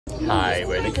Hi,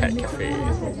 we're in the cat cafe.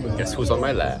 Guess who's on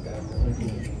my lap?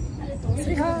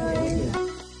 Say hi!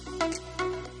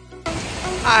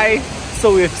 Hi!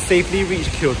 So we've safely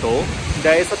reached Kyoto.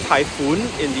 There is a typhoon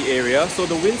in the area, so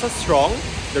the winds are strong,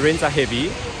 the rains are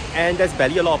heavy, and there's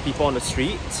barely a lot of people on the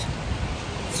street.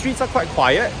 Streets are quite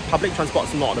quiet, public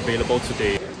transport's not available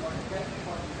today.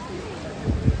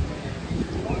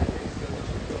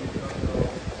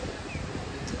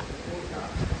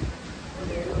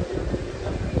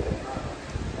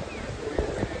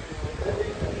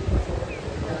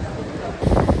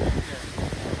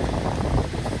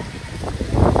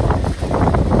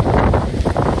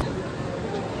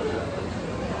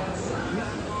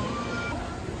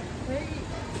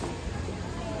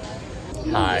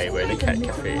 Hi, we're in the cat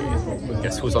cafe.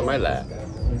 Guess who's on my lap?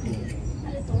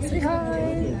 Say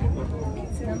hi!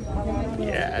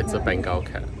 Yeah, it's a Bengal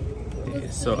cat.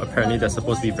 So apparently they're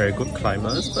supposed to be very good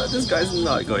climbers, but this guy's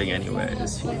not going anywhere,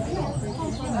 is he?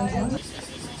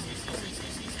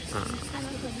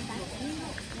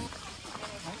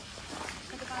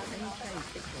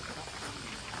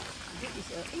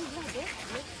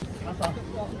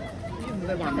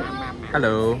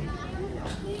 Hello.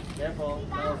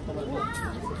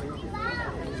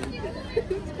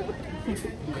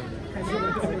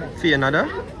 See another?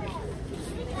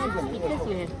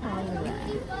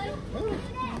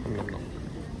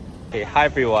 Okay, hi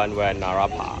everyone, we're at Nara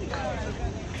Park.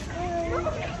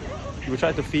 We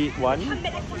tried to feed one.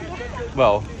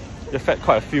 Well, we fed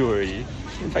quite a few already.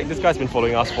 In fact, this guy's been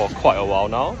following us for quite a while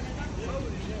now.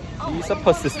 He's a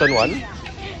persistent one.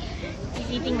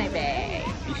 He's eating my bag.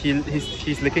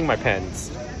 He's licking my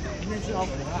pants.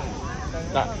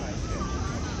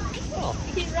 Oh.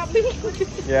 He's rubbing.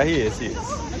 Yeah, he is. Okay,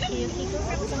 go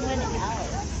grab someone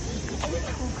else.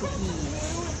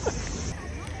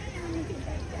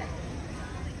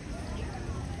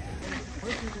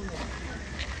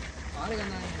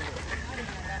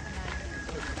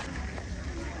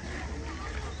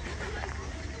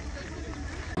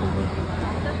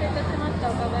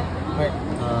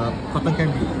 Cotton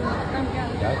candy.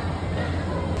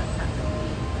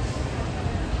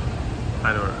 I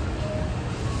know.